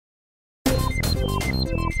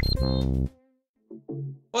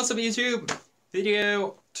What's up YouTube?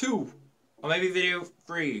 Video 2, or maybe video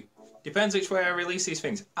 3. Depends which way I release these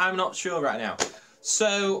things. I'm not sure right now.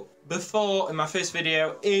 So, before, in my first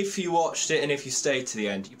video, if you watched it and if you stayed to the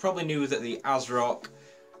end, you probably knew that the ASROCK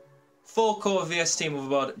 4-core VST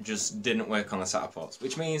motherboard just didn't work on the SATA ports,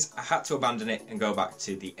 which means I had to abandon it and go back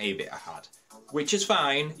to the 8-bit I had. Which is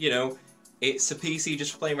fine, you know, it's a PC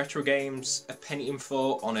just for playing retro games, a Pentium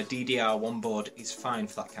 4 on a DDR1 board is fine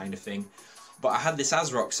for that kind of thing. But I had this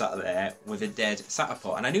ASROCK sat there with a dead SATA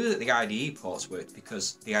port, and I knew that the IDE ports worked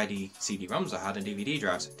because the IDE CD-ROMs I had and DVD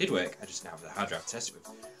drives did work, I just didn't have the hard drive to test it with.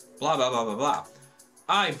 Blah blah blah blah blah.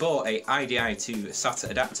 I bought a IDI to SATA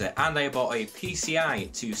adapter and I bought a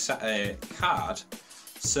PCI to SATA card,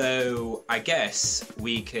 so I guess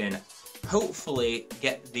we can hopefully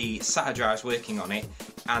get the SATA drives working on it,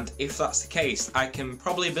 and if that's the case I can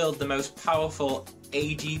probably build the most powerful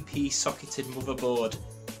AGP socketed motherboard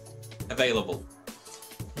available.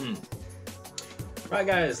 Right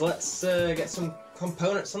guys, let's get some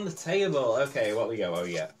components on the table. Okay, what we got? What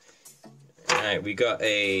we got? Alright, we got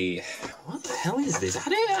a... What the hell is this? I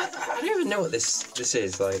don't even know what this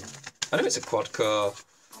is. Like, I know it's a quad core.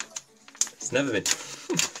 It's never been...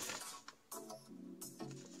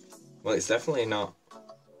 Well, it's definitely not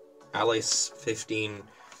Alice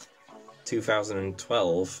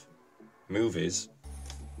 2012 movies.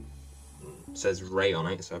 It says Ray on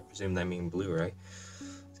it, so I presume they mean Blu-ray.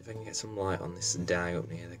 See if I can get some light on this die up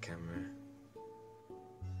near the camera.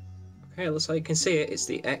 Okay, looks like you can see it. It's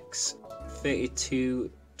the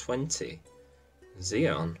X3220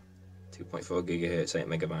 Xeon 2.4 GHz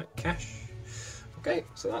 8MB cache. Okay,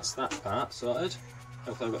 so that's that part sorted.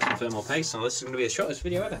 Hopefully I've got some thermal paste, so this is going to be the shortest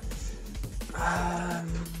video ever.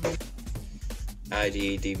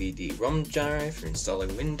 IDE DVD ROM drive for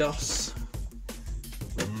installing Windows.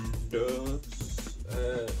 What else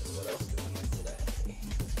do we need today?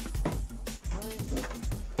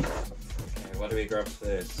 Okay, what do we grab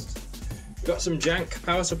first? We've got some jank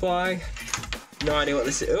power supply. No idea what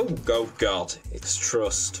this is. Oh god, it's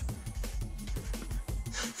trust.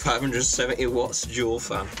 570 watts dual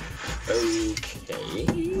fan.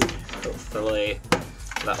 Okay, hopefully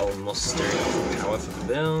that'll muster power for the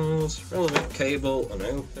build. Relevant cable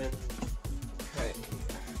unopened. Okay.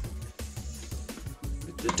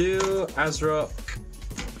 ASROCK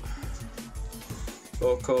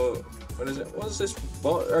 4-core. What is it? What is this?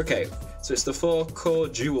 What? Okay, so it's the 4-core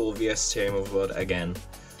dual VST motherboard again,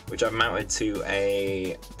 which I've mounted to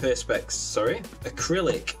a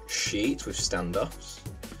acrylic sheet with standoffs.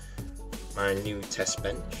 My new test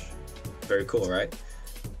bench. Very cool, right?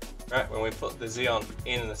 Right, when we put the Xeon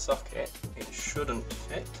in the socket, it shouldn't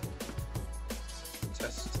fit.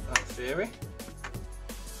 Test that theory.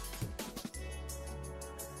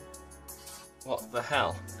 What the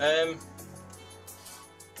hell?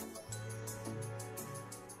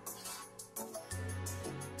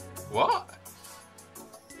 What?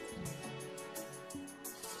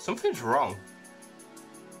 Something's wrong.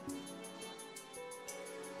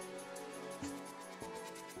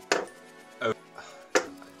 Oh,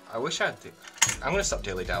 I wish I'd do. I'm gonna stop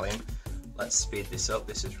dilly-dallying. Let's speed this up.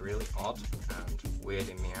 This is really odd and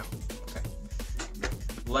weirding me out. Okay.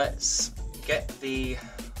 Let's get the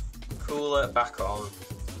cooler back on,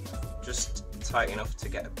 just tight enough to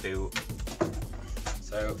get a boot.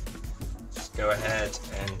 So just go ahead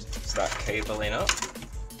and start cabling up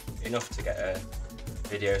enough to get a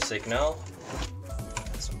video signal,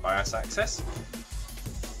 some BIOS access.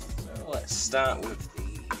 So let's start with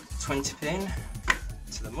the 20 pin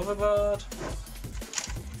to the motherboard,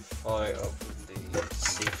 follow it up with the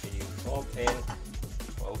CPU 4 pin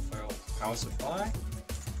 12-volt power supply.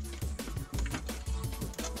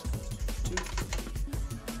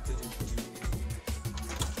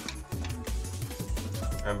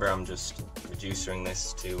 Remember, I'm just reducing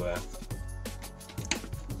this to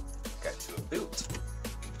get to a boot.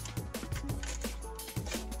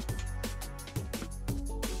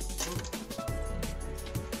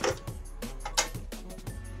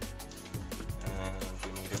 And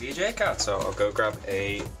we need a VGA card, so I'll go grab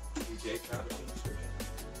a VGA card.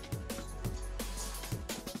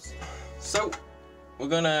 So, we're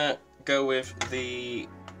gonna go with the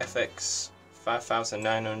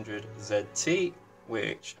FX5900 ZT,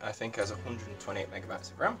 which I think has 128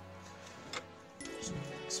 megabytes of RAM.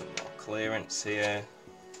 Some more clearance here.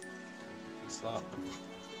 Slot.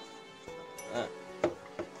 That.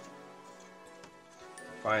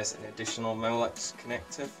 Requires an additional Molex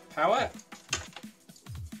connector for power.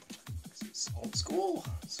 It's old school,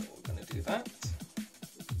 so we're going to do that.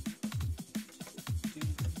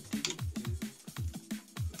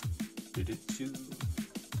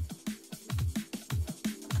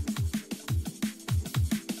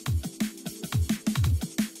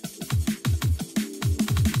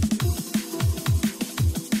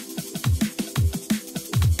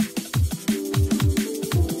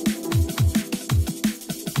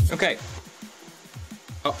 Okay,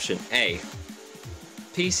 option A,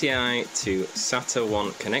 PCI to SATA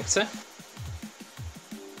 1 connector.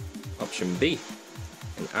 Option B,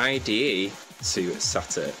 an IDE to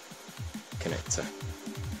SATA connector.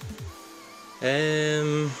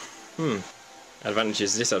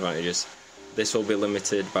 Advantages, disadvantages. This will be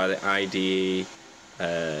limited by the IDE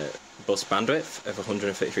bus bandwidth of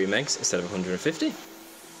 153 megs instead of 150.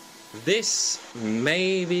 This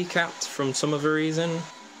may be capped from some other reason.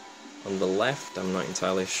 On the left, I'm not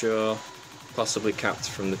entirely sure. Possibly capped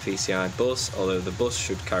from the PCI bus, although the bus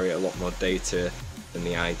should carry a lot more data than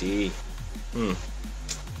the IDE.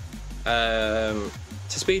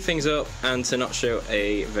 To speed things up and to not show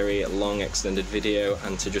a very long extended video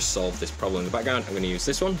and to just solve this problem in the background, I'm going to use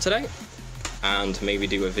this one today and maybe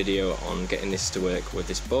do a video on getting this to work with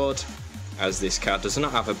this board. As this card does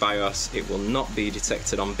not have a BIOS, it will not be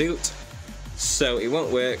detected on boot. So it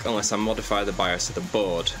won't work unless I modify the BIOS of the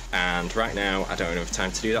board, and right now I don't have enough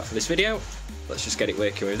time to do that for this video. Let's just get it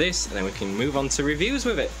working with this and then we can move on to reviews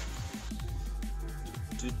with it.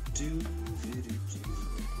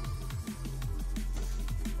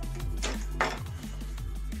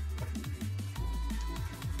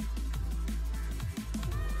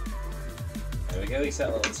 There we go, you set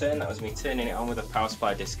a little turn. That was me turning it on with the power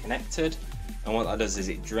supply disconnected, and what that does is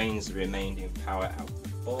it drains the remaining power out of the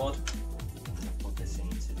board.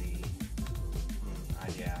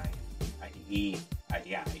 IDE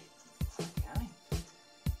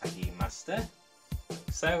master, like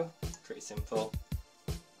so. Pretty simple.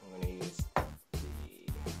 I'm going to use the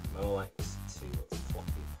Molex to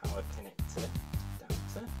floppy power connector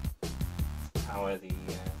adapter to power the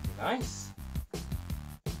device.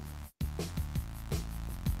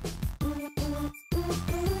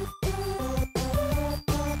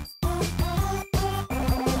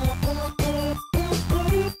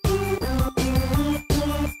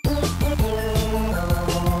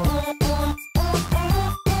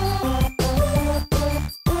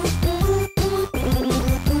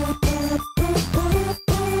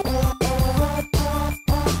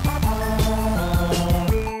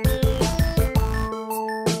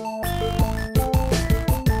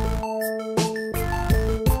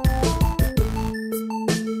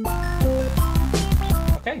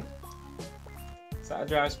 Okay, SATA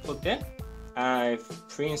drive's plugged in. I've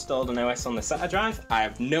pre-installed an OS on the SATA drive. I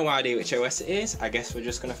have no idea which OS it is. I guess we're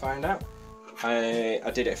just going to find out. I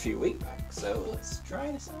did it a few weeks back, so let's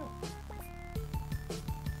try this out.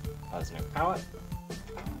 Oh, there's no power.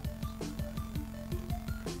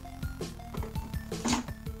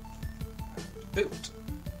 Boot.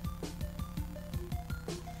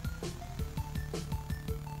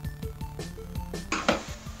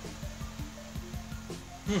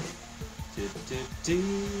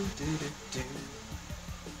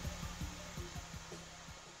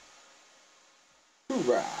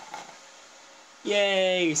 Hoorah!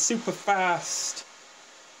 Yay! Super fast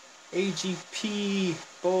AGP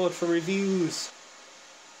board for reviews.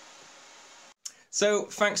 So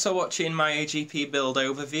thanks for watching my AGP build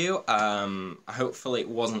overview. Hopefully it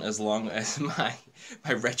wasn't as long as my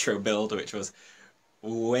retro build, which was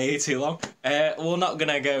way too long. We're not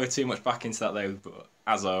gonna go too much back into that though, but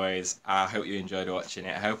as always, I hope you enjoyed watching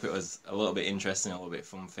it. I hope it was a little bit interesting, a little bit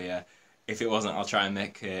fun for you. If it wasn't, I'll try and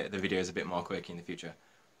make the videos a bit more quirky in the future,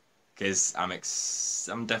 because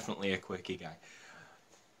I'm definitely a quirky guy.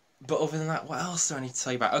 But other than that, what else do I need to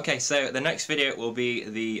tell you about? Okay, so the next video will be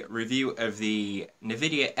the review of the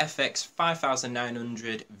NVIDIA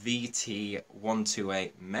FX5900 VT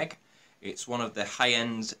 128 meg. It's one of the high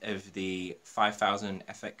ends of the 5000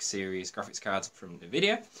 FX series graphics cards from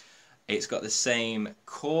NVIDIA. It's got the same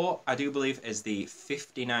core, I do believe, as the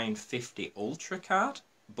 5950 Ultra card,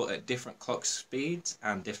 but at different clock speeds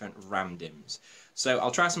and different RAM DIMMs. So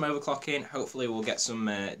I'll try some overclocking. Hopefully we'll get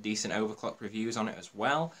some decent overclock reviews on it as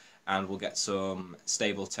well, and we'll get some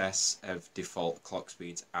stable tests of default clock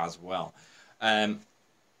speeds as well.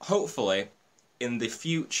 Hopefully in the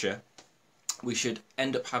future we should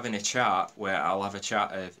end up having a chart where I'll have a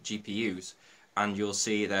chart of GPUs and you'll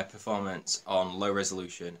see their performance on low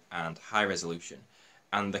resolution and high resolution.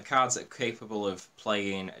 And the cards that are capable of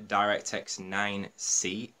playing DirectX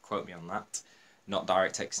 9C, quote me on that, not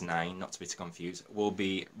DirectX 9, not to be confused, will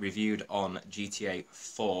be reviewed on GTA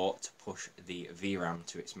 4 to push the VRAM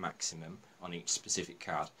to its maximum on each specific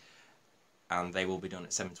card. and they will be done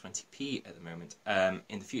at 720p at the moment.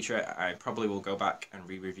 In the future, I probably will go back and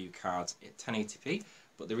re-review cards at 1080p,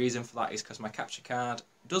 but the reason for that is because my capture card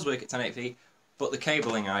does work at 1080p, but the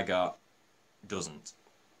cabling I got doesn't.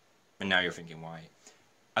 And now you're thinking, why?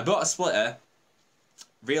 I bought a splitter,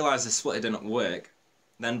 realised the splitter didn't work,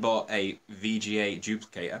 then bought a VGA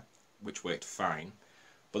duplicator, which worked fine.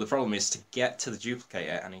 But the problem is, to get to the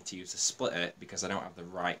duplicator, I need to use the splitter because I don't have the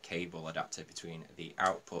right cable adapter between the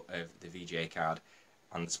output of the VGA card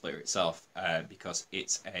and the splitter itself, because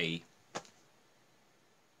it's a, I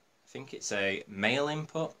think it's a male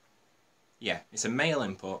input. Yeah, it's a male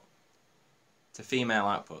input to female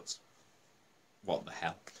outputs. What the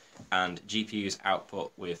hell? And GPU's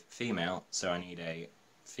output with female, so I need a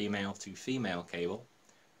female to female cable,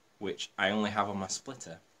 which I only have on my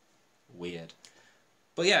splitter. Weird.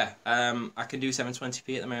 But yeah, I can do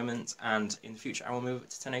 720p at the moment, and in the future I will move it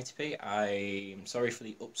to 1080p. I'm sorry for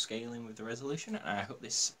the upscaling with the resolution, and I hope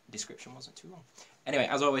this description wasn't too long. Anyway,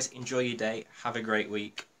 as always, enjoy your day, have a great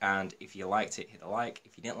week, and if you liked it, hit a like.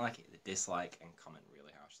 If you didn't like it, hit a dislike, and comment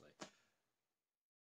really harshly.